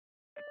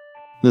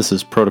This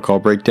is Protocol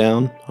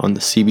Breakdown on the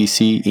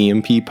CBC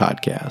EMP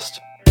podcast.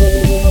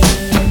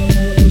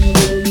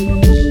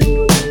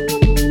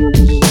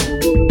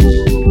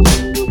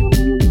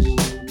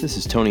 This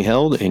is Tony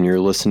Held, and you're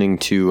listening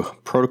to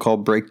Protocol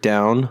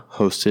Breakdown,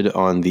 hosted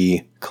on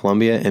the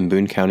Columbia and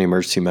Boone County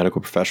Emergency Medical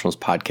Professionals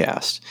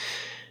podcast.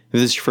 If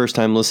this is your first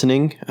time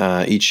listening,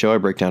 each show I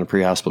break down a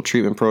pre-hospital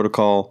treatment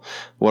protocol,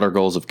 what our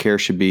goals of care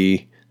should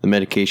be, the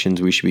medications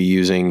we should be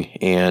using,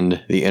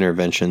 and the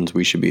interventions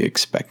we should be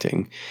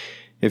expecting.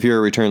 If you're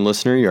a return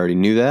listener, you already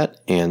knew that,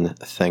 and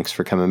thanks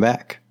for coming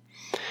back.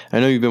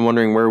 I know you've been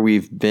wondering where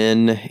we've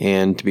been,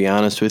 and to be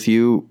honest with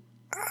you,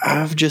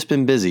 I've just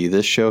been busy.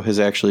 This show has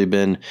actually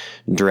been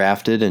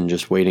drafted and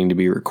just waiting to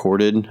be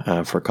recorded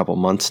for a couple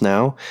months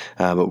now,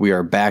 but we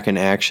are back in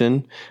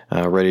action,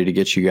 ready to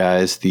get you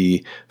guys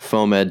the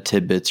FOAMed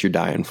tidbits you're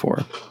dying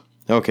for.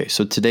 Okay,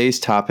 so today's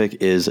topic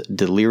is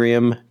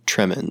Delirium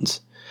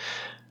Tremens.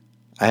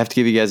 I have to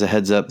give you guys a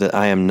heads up that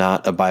I am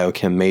not a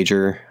biochem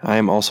major. I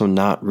am also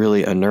not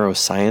really a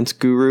neuroscience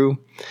guru.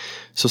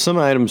 So some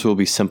items will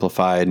be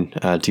simplified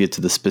to get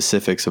to the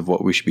specifics of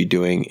what we should be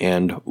doing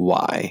and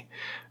why.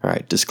 All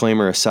right,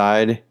 disclaimer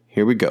aside,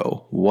 here we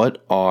go.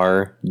 What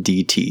are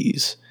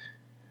DTs?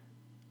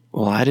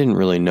 Well, I didn't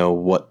really know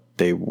what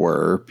they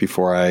were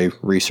before I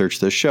researched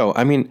this show.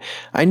 I mean,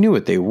 I knew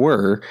what they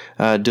were.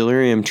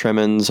 Delirium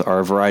tremens are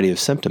a variety of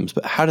symptoms,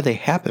 but how do they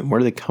happen? Where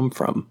do they come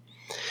from?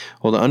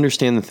 Well, to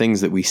understand the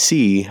things that we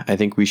see, I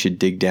think we should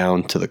dig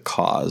down to the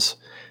cause,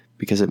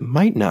 because it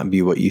might not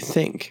be what you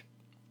think.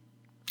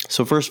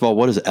 So first of all,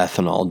 what does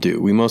ethanol do?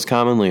 We most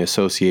commonly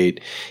associate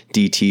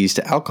DTs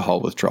to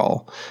alcohol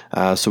withdrawal,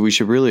 so we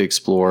should really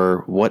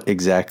explore what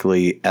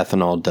exactly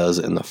ethanol does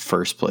in the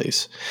first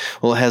place.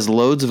 Well, it has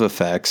loads of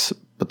effects,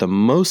 but the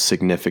most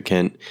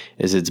significant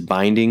is its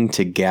binding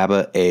to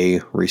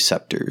GABA-A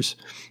receptors.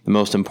 The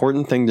most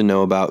important thing to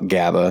know about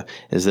GABA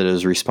is that it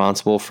is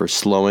responsible for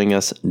slowing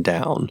us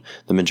down.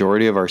 The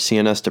majority of our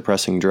CNS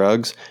depressing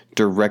drugs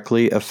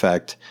directly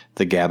affect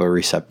the GABA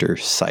receptor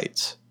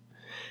sites.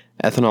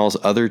 Ethanol's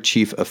other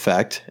chief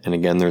effect, and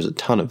again there's a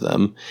ton of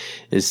them,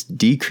 is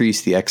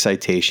decrease the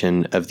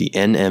excitation of the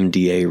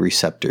NMDA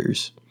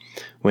receptors.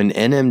 When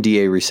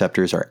NMDA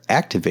receptors are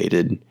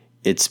activated,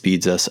 it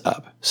speeds us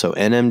up. So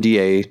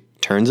NMDA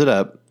turns it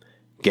up,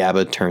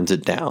 GABA turns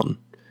it down.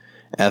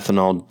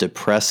 Ethanol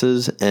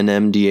depresses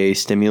NMDA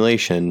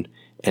stimulation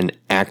and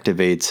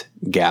activates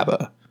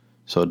GABA.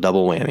 So a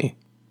double whammy.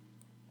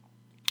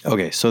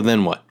 Okay, so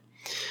then what?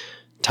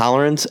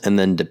 Tolerance and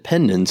then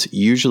dependence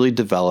usually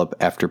develop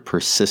after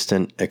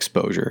persistent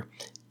exposure.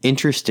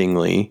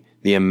 Interestingly,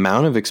 the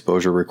amount of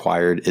exposure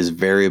required is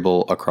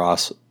variable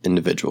across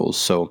individuals.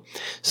 So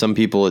some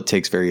people, it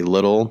takes very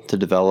little to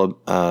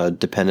develop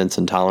dependence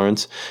and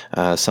tolerance.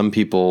 Some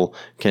people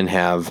can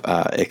have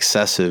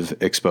excessive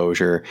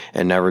exposure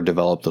and never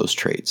develop those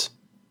traits.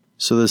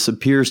 So this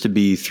appears to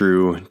be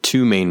through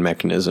two main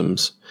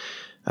mechanisms.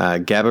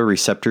 GABA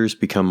receptors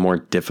become more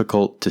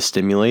difficult to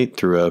stimulate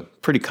through a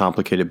pretty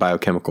complicated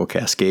biochemical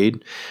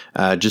cascade.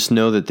 Just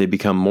know that they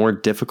become more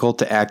difficult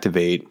to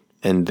activate,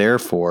 and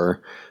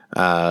therefore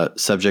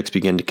subjects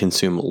begin to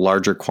consume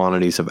larger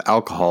quantities of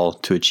alcohol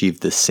to achieve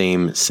the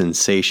same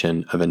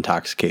sensation of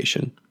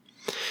intoxication.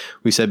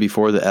 We said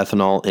before that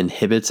ethanol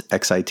inhibits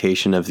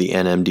excitation of the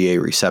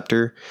NMDA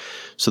receptor,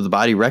 so the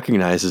body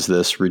recognizes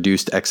this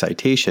reduced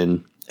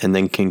excitation and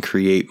then can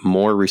create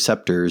more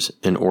receptors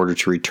in order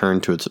to return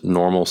to its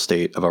normal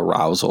state of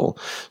arousal.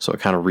 So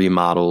it kind of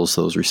remodels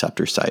those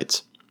receptor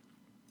sites.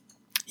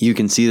 You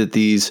can see that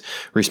these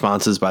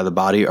responses by the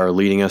body are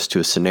leading us to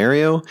a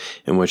scenario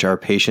in which our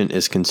patient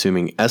is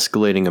consuming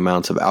escalating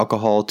amounts of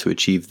alcohol to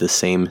achieve the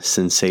same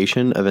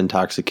sensation of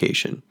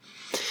intoxication.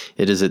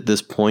 It is at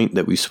this point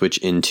that we switch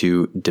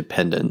into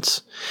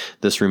dependence.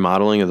 This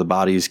remodeling of the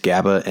body's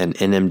GABA and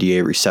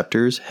NMDA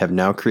receptors have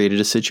now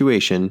created a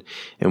situation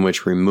in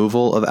which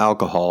removal of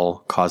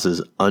alcohol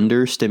causes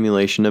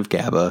understimulation of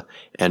GABA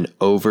and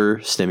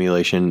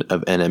overstimulation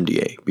of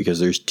NMDA, because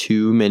there's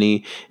too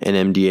many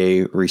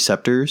NMDA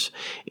receptors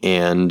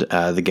and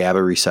the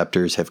GABA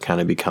receptors have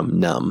kind of become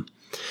numb.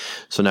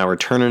 So now we're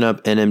turning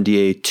up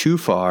NMDA too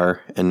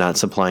far and not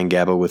supplying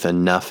GABA with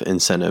enough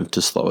incentive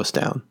to slow us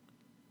down.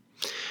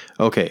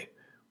 Okay,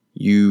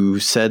 you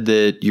said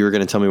that you were going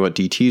to tell me what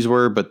DTs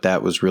were, but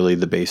that was really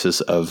the basis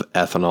of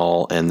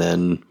ethanol and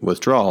then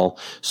withdrawal.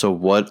 So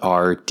what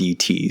are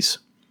DTs?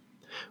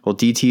 Well,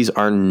 DTs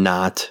are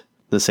not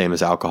the same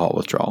as alcohol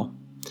withdrawal.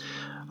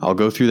 I'll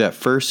go through that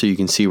first so you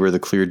can see where the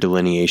clear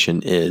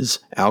delineation is.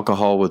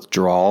 Alcohol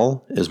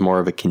withdrawal is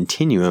more of a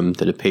continuum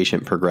that a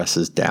patient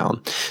progresses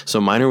down. So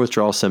minor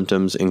withdrawal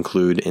symptoms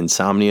include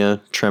insomnia,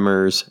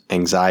 tremors,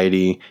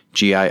 anxiety,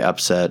 GI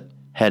upset,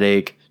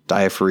 headache,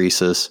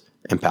 diaphoresis,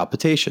 and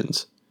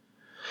palpitations.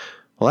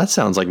 Well, that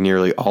sounds like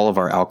nearly all of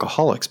our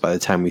alcoholics by the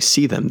time we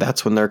see them.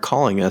 That's when they're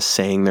calling us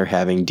saying they're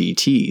having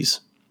DTs.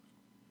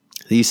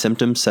 These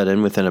symptoms set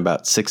in within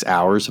about 6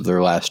 hours of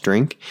their last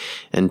drink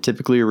and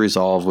typically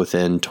resolve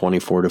within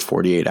 24 to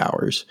 48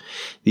 hours.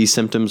 These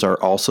symptoms are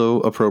also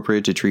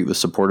appropriate to treat with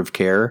supportive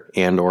care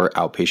and or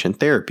outpatient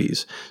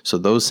therapies. So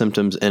those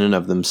symptoms in and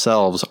of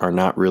themselves are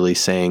not really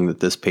saying that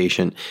this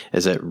patient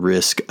is at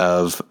risk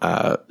of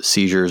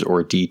seizures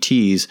or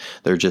DTs.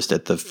 They're just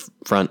at the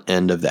front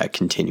end of that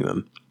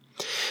continuum.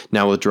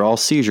 Now, withdrawal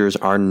seizures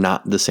are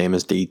not the same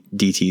as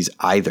DTs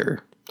either.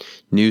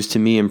 News to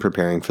me in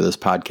preparing for this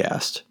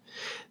podcast.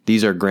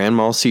 These are grand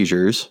mal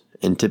seizures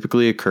and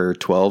typically occur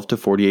 12 to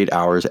 48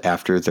 hours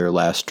after their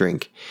last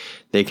drink.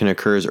 They can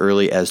occur as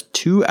early as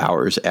 2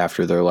 hours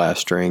after their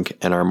last drink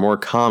and are more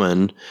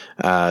common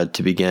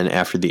to begin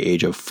after the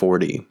age of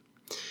 40.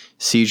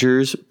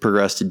 Seizures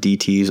progress to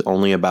DTs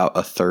only about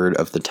a third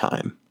of the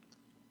time.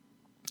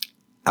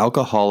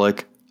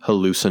 Alcoholic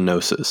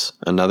hallucinosis,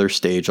 another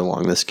stage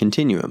along this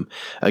continuum.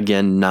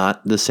 Again,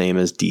 not the same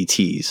as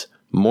DTs.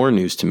 More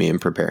news to me in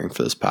preparing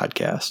for this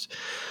podcast.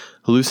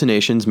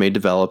 Hallucinations may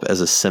develop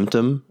as a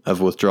symptom of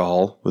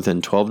withdrawal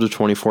within 12 to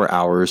 24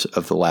 hours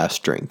of the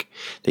last drink.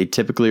 They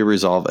typically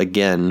resolve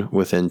again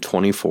within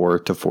 24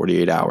 to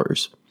 48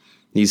 hours.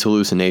 These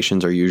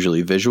hallucinations are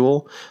usually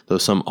visual, though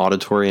some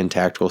auditory and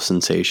tactile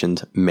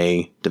sensations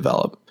may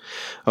develop.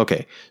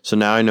 Okay, so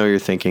now I know you're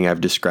thinking I've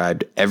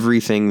described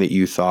everything that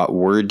you thought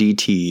were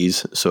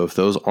DTs, so if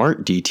those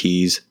aren't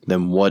DTs,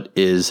 then what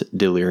is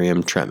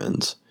delirium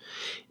tremens?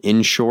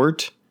 In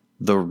short,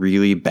 the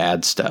really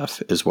bad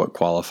stuff is what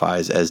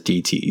qualifies as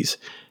DTs.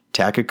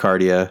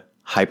 Tachycardia,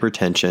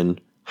 hypertension,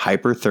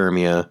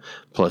 hyperthermia,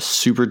 plus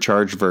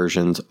supercharged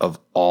versions of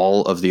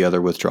all of the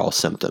other withdrawal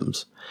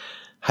symptoms.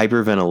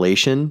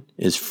 Hyperventilation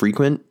is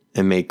frequent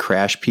and may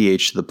crash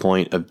pH to the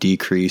point of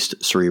decreased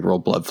cerebral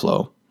blood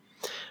flow.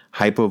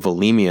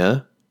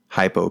 Hypovolemia,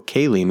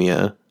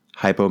 hypokalemia,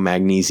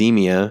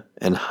 hypomagnesemia,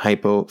 and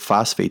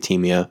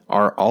hypophosphatemia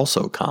are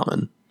also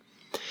common.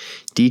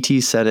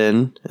 DT set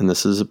in, and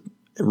this is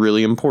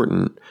really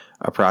important,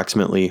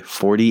 approximately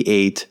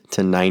 48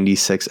 to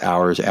 96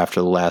 hours after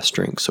the last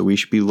drink. So we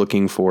should be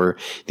looking for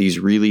these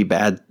really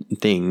bad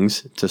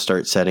things to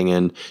start setting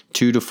in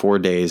 2 to 4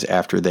 days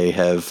after they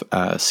have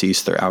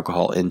ceased their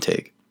alcohol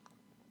intake.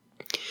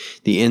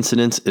 The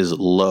incidence is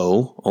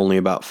low. Only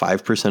about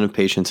 5% of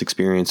patients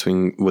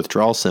experiencing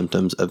withdrawal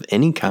symptoms of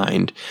any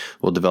kind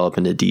will develop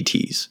into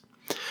DTs.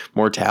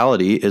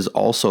 Mortality is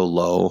also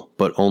low,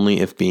 but only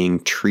if being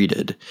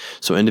treated.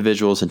 So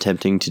individuals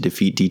attempting to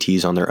defeat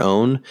DTs on their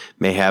own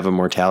may have a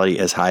mortality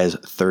as high as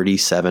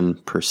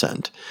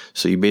 37%.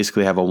 So you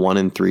basically have a 1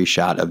 in 3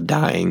 shot of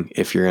dying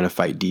if you're going to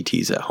fight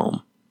DTs at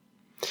home.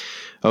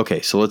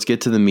 Okay, so let's get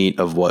to the meat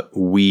of what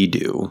we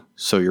do.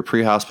 So your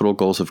pre-hospital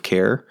goals of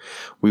care,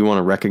 we want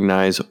to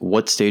recognize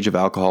what stage of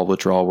alcohol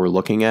withdrawal we're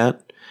looking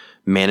at,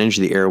 manage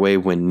the airway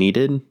when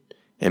needed,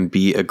 and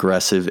be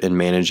aggressive in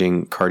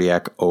managing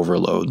cardiac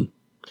overload.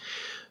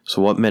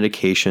 So what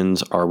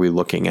medications are we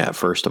looking at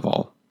first of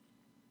all?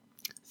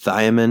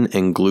 Thiamine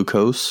and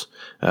glucose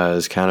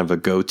is kind of a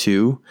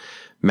go-to.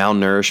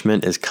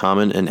 Malnourishment is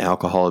common in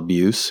alcohol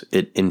abuse.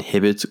 It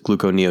inhibits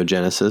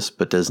gluconeogenesis,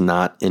 but does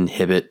not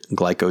inhibit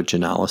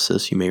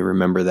glycogenolysis. You may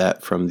remember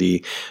that from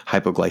the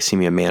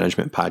hypoglycemia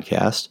management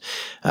podcast.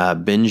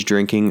 Binge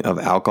drinking of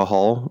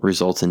alcohol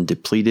results in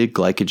depleted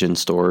glycogen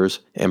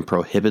stores and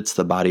prohibits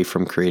the body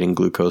from creating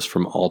glucose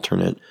from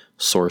alternate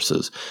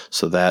sources.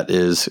 So that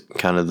is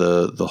kind of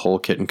the whole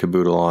kit and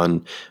caboodle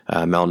on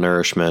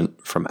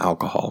malnourishment from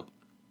alcohol.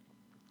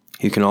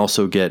 You can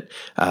also get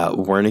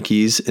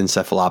Wernicke's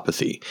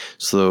encephalopathy.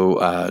 So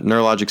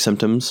neurologic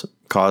symptoms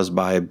caused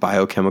by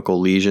biochemical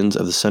lesions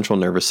of the central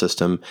nervous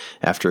system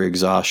after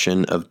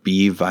exhaustion of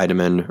B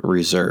vitamin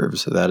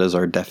reserves. That is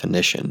our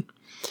definition.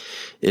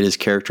 It is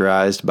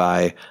characterized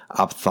by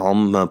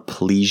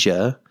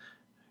ophthalmoplegia.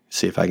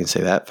 See if I can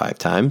say that 5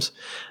 times.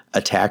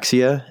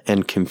 Ataxia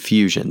and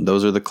confusion.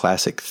 Those are the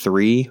classic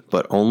 3,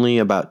 but only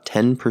about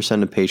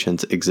 10% of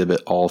patients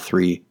exhibit all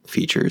 3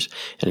 features.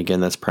 And again,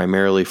 that's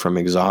primarily from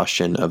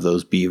exhaustion of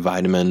those B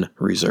vitamin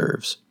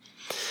reserves.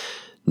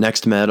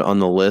 Next med on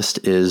the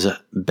list is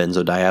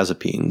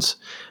benzodiazepines.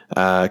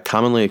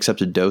 Commonly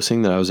accepted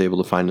dosing that I was able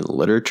to find in the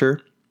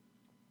literature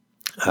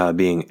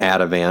being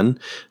Ativan,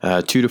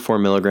 2 to 4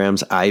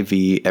 milligrams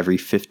IV every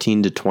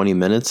 15 to 20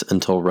 minutes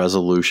until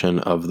resolution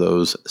of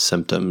those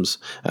symptoms,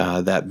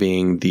 that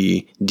being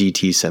the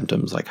DT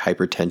symptoms like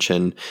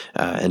hypertension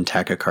and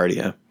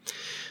tachycardia.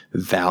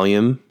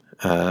 Valium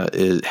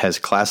has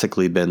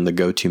classically been the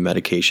go-to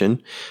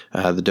medication.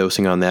 The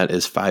dosing on that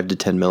is 5 to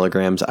 10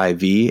 milligrams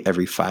IV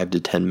every 5 to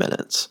 10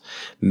 minutes.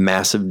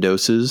 Massive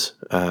doses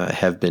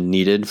have been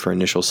needed for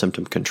initial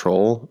symptom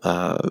control,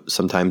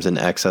 sometimes in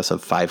excess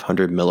of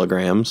 500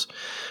 milligrams,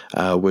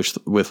 which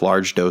with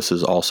large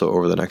doses also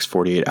over the next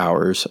 48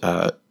 hours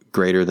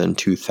greater than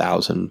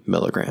 2,000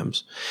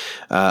 milligrams.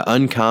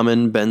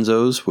 Uncommon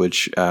benzos,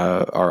 which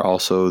are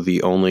also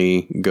the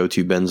only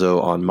go-to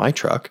benzo on my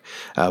truck,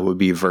 would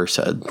be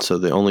Versed. So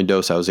the only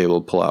dose I was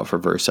able to pull out for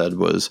Versed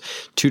was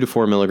 2 to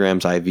 4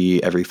 milligrams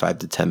IV every 5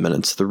 to 10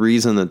 minutes. The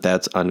reason that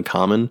that's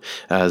uncommon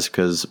is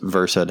because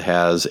Versed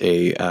has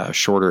a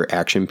shorter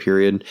action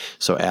period,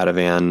 so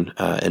Ativan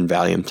and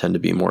Valium tend to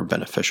be more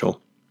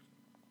beneficial.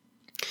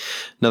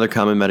 Another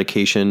common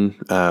medication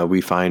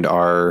we find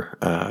our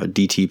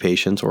DT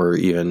patients or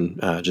even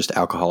just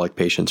alcoholic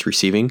patients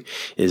receiving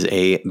is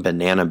a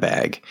banana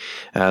bag.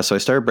 So I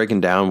started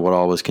breaking down what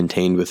all was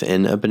contained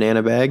within a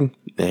banana bag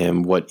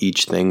and what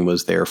each thing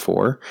was there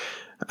for.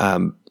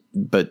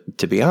 But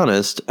to be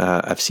honest,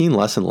 I've seen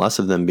less and less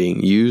of them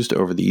being used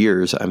over the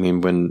years. I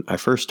mean, when I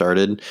first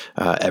started,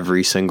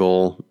 every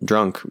single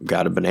drunk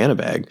got a banana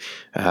bag,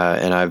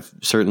 and I've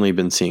certainly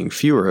been seeing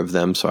fewer of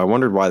them. So I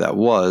wondered why that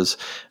was,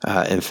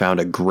 and found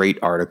a great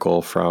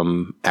article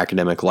from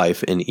Academic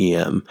Life in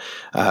EM.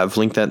 I've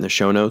linked that in the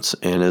show notes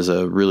and is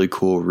a really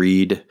cool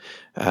read.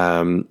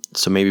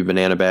 So maybe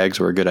banana bags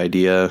were a good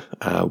idea,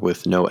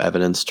 with no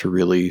evidence to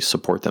really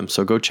support them.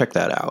 So go check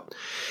that out.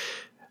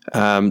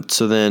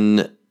 So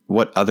then,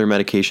 what other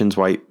medications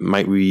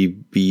might we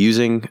be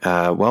using?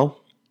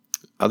 Well,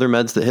 other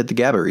meds that hit the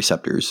GABA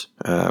receptors,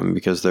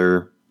 because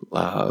they're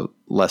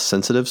less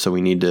sensitive, so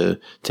we need to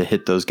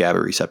hit those GABA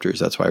receptors.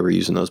 That's why we're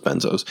using those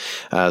benzos.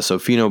 So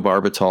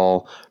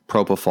phenobarbital,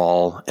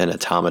 propofol, and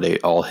etomidate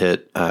all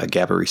hit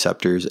GABA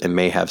receptors and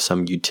may have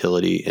some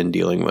utility in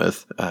dealing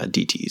with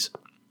DTs.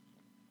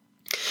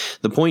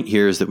 The point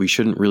here is that we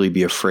shouldn't really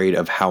be afraid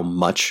of how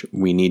much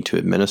we need to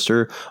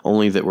administer,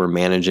 only that we're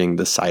managing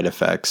the side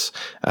effects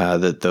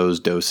that those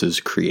doses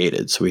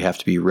created. So we have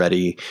to be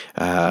ready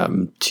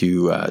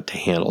to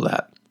handle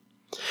that.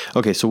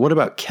 Okay, so what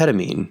about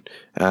ketamine?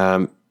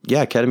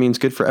 Yeah, ketamine's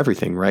good for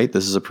everything, right?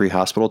 This is a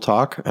pre-hospital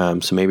talk,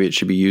 so maybe it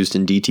should be used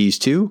in DTs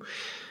too?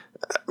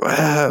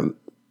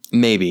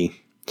 Maybe.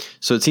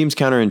 So it seems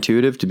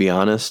counterintuitive, to be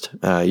honest.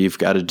 You've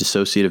got a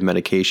dissociative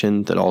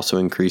medication that also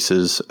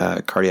increases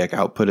cardiac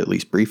output, at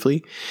least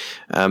briefly.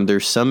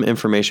 There's some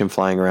information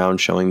flying around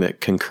showing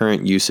that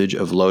concurrent usage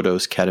of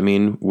low-dose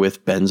ketamine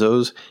with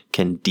benzos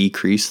can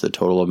decrease the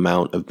total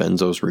amount of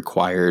benzos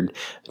required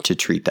to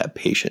treat that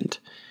patient.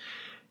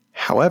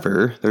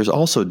 However, there's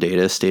also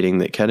data stating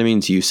that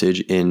ketamine's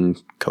usage in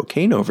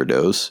cocaine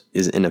overdose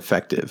is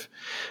ineffective.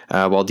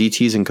 While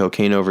DTs and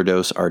cocaine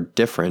overdose are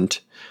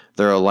different,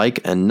 they're alike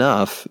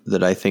enough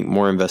that I think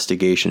more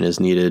investigation is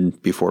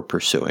needed before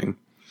pursuing.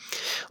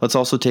 Let's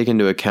also take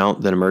into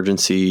account that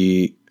emergence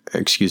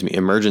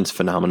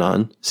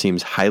phenomenon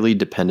seems highly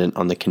dependent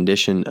on the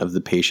condition of the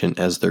patient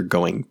as they're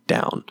going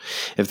down.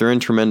 If they're in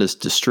tremendous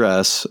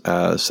distress,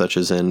 such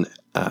as in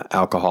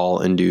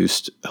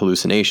alcohol-induced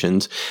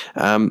hallucinations,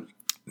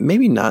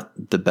 maybe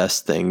not the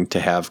best thing to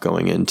have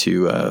going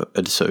into a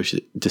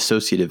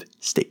dissociative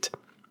state.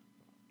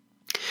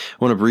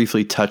 I want to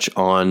briefly touch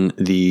on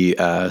the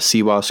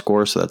CWA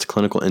score, so that's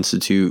Clinical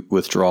Institute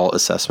Withdrawal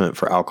Assessment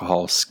for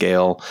Alcohol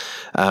Scale.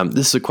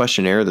 This is a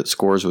questionnaire that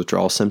scores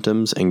withdrawal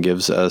symptoms and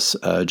gives us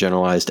a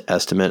generalized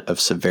estimate of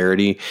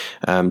severity.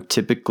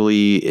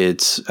 Typically,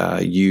 it's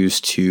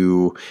used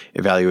to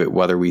evaluate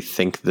whether we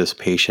think this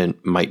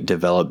patient might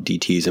develop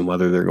DTs and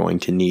whether they're going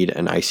to need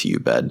an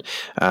ICU bed.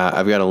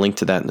 I've got a link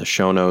to that in the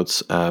show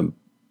notes.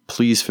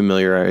 Please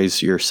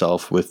familiarize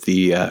yourself with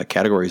the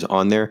categories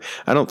on there.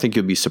 I don't think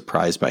you'll be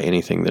surprised by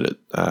anything that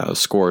it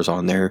scores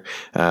on there,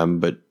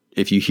 but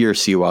if you hear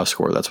CWA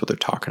score, that's what they're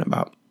talking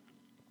about.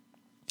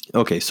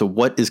 Okay, so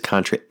what is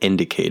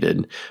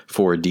contraindicated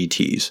for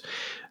DTs?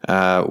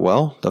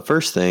 Well, the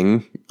first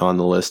thing on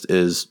the list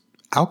is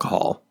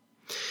alcohol.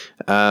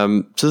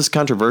 So this is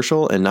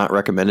controversial and not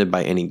recommended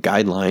by any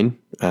guideline.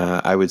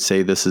 I would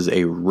say this is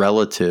a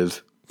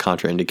relative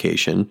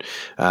contraindication.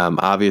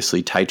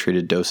 Obviously,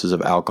 titrated doses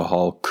of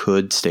alcohol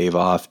could stave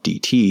off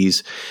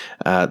DTs.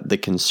 The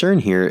concern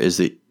here is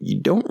that you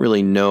don't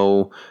really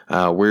know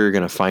where you're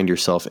going to find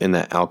yourself in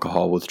that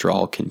alcohol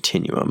withdrawal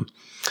continuum.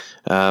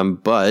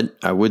 But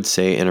I would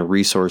say in a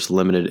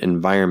resource-limited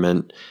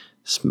environment,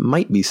 this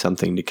might be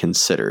something to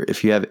consider.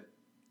 If you have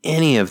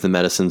any of the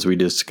medicines we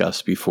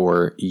discussed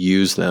before,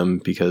 use them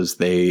because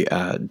they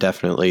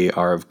definitely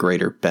are of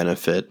greater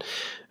benefit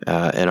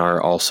and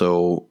are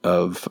also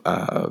of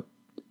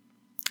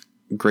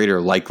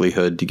greater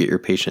likelihood to get your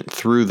patient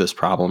through this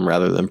problem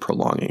rather than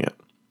prolonging it.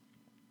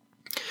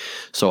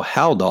 So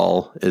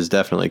Haldol is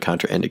definitely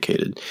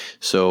contraindicated.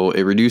 So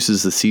it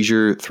reduces the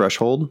seizure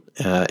threshold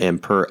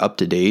and per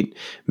UpToDate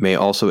may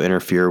also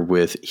interfere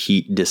with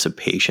heat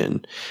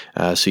dissipation.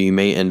 So you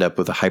may end up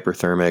with a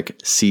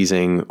hyperthermic,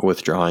 seizing,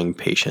 withdrawing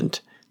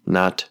patient.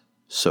 Not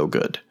so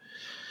good.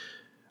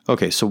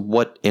 Okay, so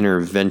what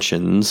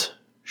interventions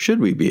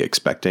should we be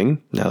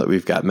expecting now that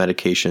we've got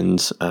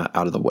medications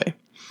out of the way?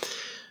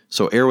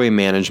 So airway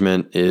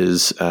management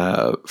is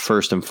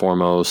first and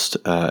foremost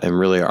and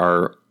really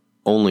our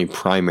only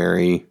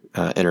primary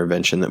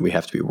intervention that we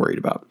have to be worried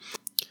about.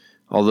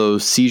 Although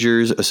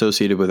seizures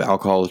associated with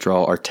alcohol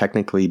withdrawal are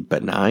technically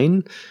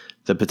benign,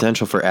 the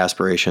potential for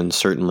aspiration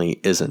certainly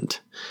isn't.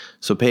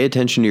 So pay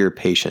attention to your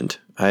patient.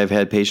 I have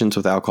had patients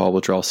with alcohol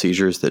withdrawal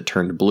seizures that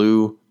turned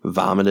blue,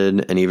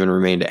 vomited, and even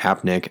remained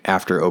apneic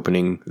after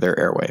opening their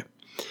airway.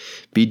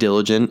 Be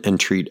diligent and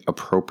treat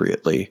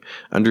appropriately.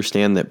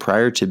 Understand that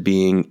prior to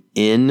being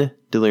in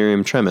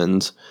delirium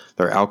tremens,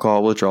 their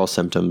alcohol withdrawal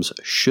symptoms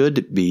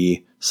should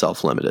be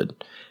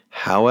self-limited.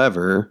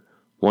 However,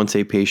 once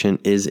a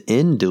patient is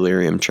in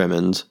delirium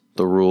tremens,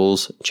 the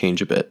rules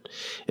change a bit.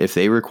 If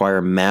they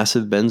require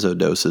massive benzo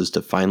doses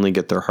to finally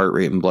get their heart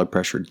rate and blood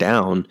pressure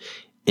down,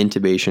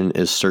 intubation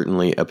is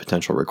certainly a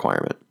potential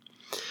requirement.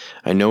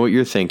 I know what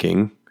you're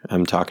thinking.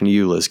 I'm talking to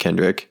you, Liz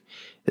Kendrick.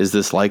 Is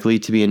this likely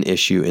to be an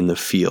issue in the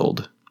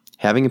field?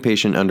 Having a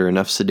patient under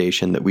enough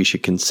sedation that we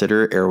should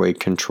consider airway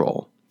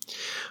control?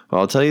 Well,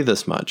 I'll tell you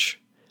this much.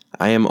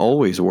 I am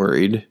always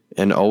worried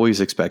and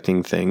always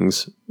expecting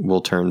things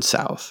will turn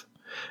south.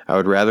 I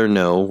would rather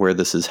know where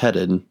this is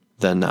headed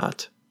than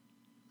not.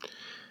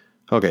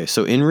 Okay,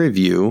 so in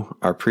review,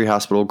 our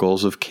pre-hospital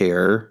goals of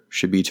care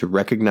should be to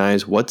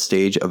recognize what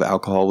stage of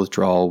alcohol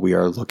withdrawal we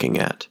are looking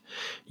at.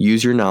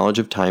 Use your knowledge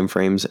of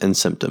timeframes and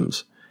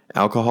symptoms.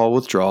 Alcohol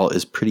withdrawal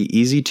is pretty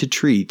easy to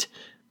treat,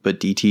 but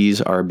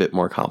DTs are a bit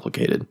more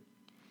complicated.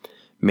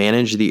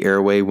 Manage the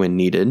airway when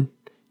needed.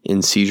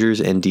 In seizures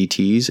and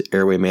DTs,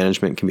 airway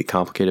management can be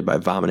complicated by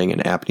vomiting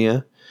and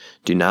apnea.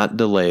 Do not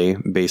delay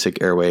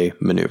basic airway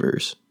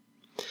maneuvers.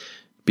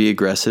 Be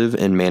aggressive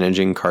in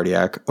managing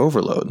cardiac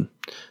overload.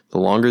 The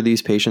longer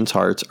these patients'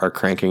 hearts are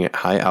cranking at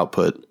high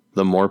output,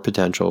 the more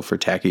potential for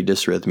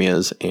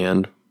tachydysrhythmias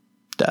and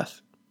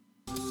death.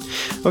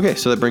 Okay,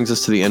 so that brings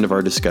us to the end of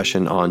our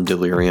discussion on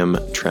delirium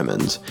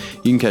tremens.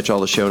 You can catch all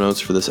the show notes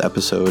for this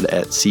episode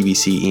at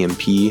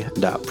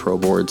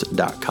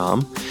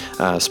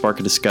cbcemp.proboards.com. Spark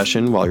a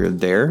discussion while you're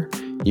there.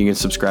 You can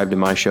subscribe to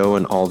my show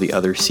and all the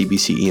other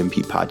CBC EMP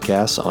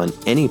podcasts on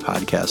any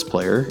podcast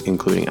player,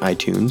 including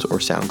iTunes or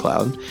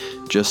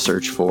SoundCloud. Just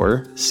search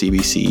for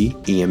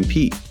CBC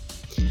EMP.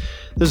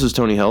 This is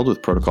Tony Held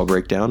with Protocol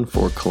Breakdown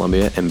for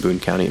Columbia and Boone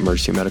County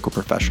Emergency Medical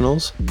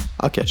Professionals.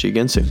 I'll catch you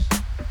again soon.